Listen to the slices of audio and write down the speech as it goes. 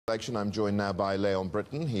Election. I'm joined now by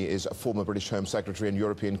Brittan. He is a former British Home Secretary and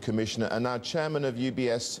European Commissioner and now Chairman of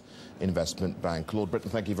UBS Investment Bank. Lord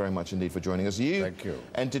Brittan, thank you very much indeed for joining us. Thank you.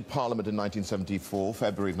 Entered Parliament in 1974,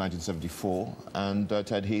 February of 1974, and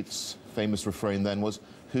Ted Heath's famous refrain then was,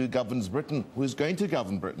 "Who governs Britain? Who's going to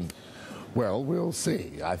govern Britain?" Well, we'll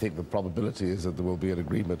see. I think the probability is that there will be an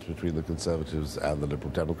agreement between the Conservatives and the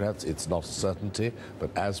Liberal Democrats. It's not a certainty, but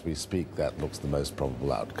as we speak, that looks the most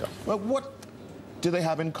probable outcome. Well, what do they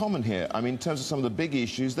have in common here? I mean, in terms of some of the big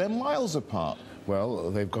issues, they're miles apart. Well,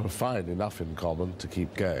 they've got to find enough in common to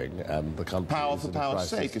keep going, and the country Power is for in a power's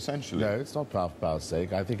crisis. sake, essentially. No, it's not power for power's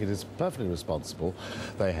sake. I think it is perfectly responsible.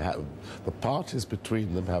 They have the parties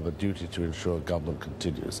between them have a duty to ensure government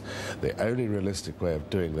continues. The only realistic way of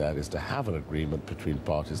doing that is to have an agreement between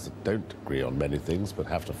parties that don't agree on many things, but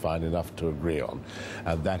have to find enough to agree on,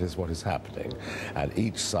 and that is what is happening. And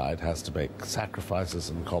each side has to make sacrifices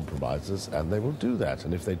and compromises, and they will do that.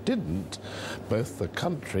 And if they didn't, both the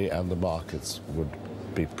country and the markets would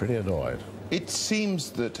be pretty annoyed. It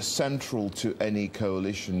seems that central to any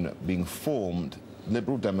coalition being formed,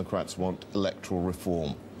 Liberal Democrats want electoral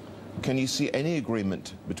reform. Can you see any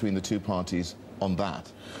agreement between the two parties on that?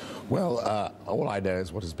 Well, all I know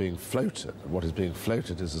is what is being floated. What is being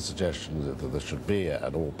floated is a suggestion that there should be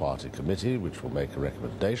an all-party committee which will make a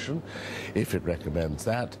recommendation. If it recommends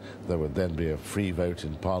that, there would then be a free vote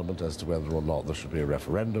in Parliament as to whether or not there should be a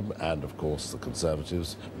referendum, and of course the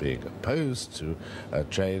Conservatives, being opposed to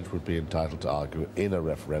change, would be entitled to argue in a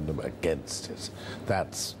referendum against it.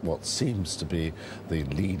 That's what seems to be the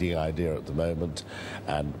leading idea at the moment,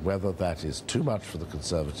 and whether that is too much for the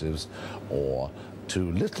Conservatives or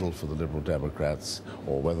too little for the Liberal Democrats,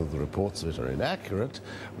 or whether the reports of it are inaccurate,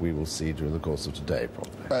 we will see during the course of today,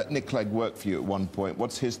 probably. Nick Clegg worked for you at one point.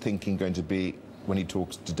 What's his thinking going to be when he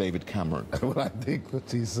talks to David Cameron? Well, I think that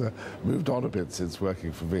he's moved on a bit since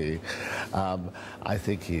working for me. I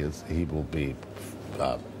think he will be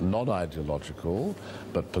non-ideological,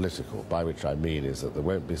 but political, by which I mean is that there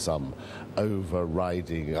won't be some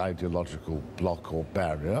overriding ideological block or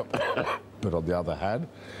barrier. But on the other hand,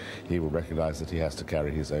 he will recognise that he has to carry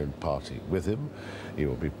his own party with him. He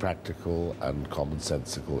will be practical and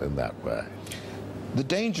commonsensical in that way. The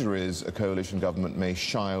danger is a coalition government may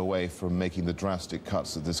shy away from making the drastic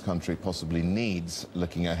cuts that this country possibly needs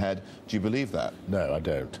looking ahead. Do you believe that? No, I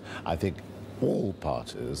don't. I think all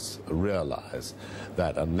parties realise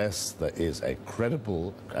that unless there is a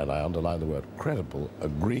credible, and I underline the word credible,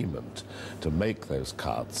 agreement to make those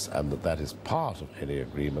cuts, and that is part of any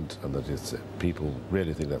agreement, and that people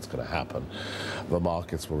really think that's going to happen, the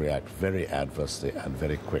markets will react very adversely and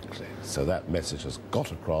very quickly. So that message has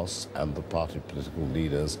got across, and the party political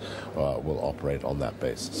leaders will operate on that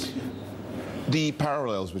basis. The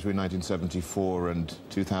parallels between 1974 and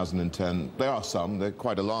 2010, there are some. They're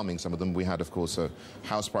quite alarming, some of them. We had, of course,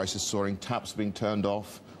 house prices soaring, taps being turned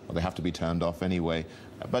off. Well, they have to be turned off anyway.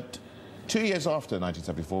 But 2 years after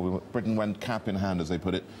 1974, Britain went cap in hand, as they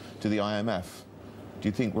put it, to the IMF. Do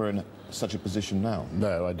you think we're in such a position now?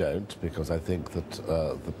 No, I don't, because I think that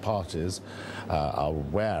the parties are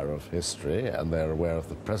aware of history and they're aware of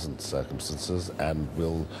the present circumstances and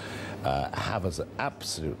will have as an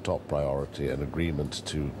absolute top priority an agreement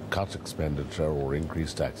to cut expenditure or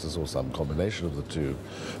increase taxes or some combination of the two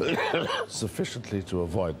sufficiently to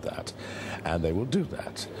avoid that. And they will do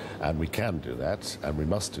that. And we can do that, and we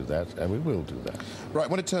must do that, and we will do that. Right, I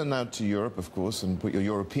want to turn now to Europe, of course, and put your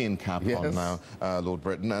European cap on now, Lord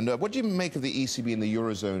Brittan. And what do you make of the ECB and the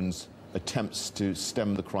Eurozone's attempts to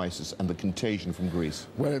stem the crisis and the contagion from Greece?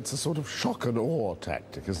 Well, it's a sort of shock and awe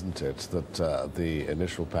tactic, isn't it, that the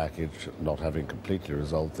initial package not having completely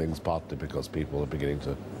resolved things, partly because people are beginning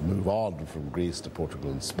to move on from Greece to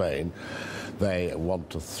Portugal and Spain. They want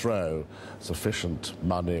to throw sufficient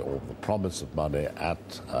money or the promise of money at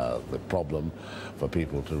the problem for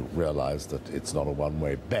people to realise that it's not a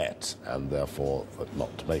one-way bet, and therefore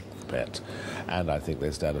not to make the bet. And I think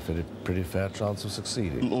they stand a pretty fair chance of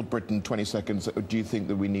succeeding. Lord Brittan, 20 seconds. Do you think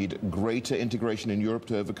that we need greater integration in Europe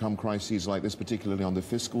to overcome crises like this, particularly on the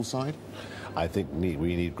fiscal side? I think we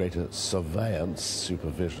need greater surveillance,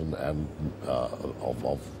 supervision, and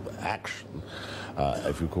of action.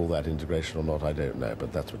 If you call that integration or not, I don't know,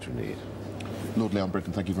 but that's what you need. Lord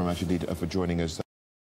Brittan, thank you very much indeed for joining us.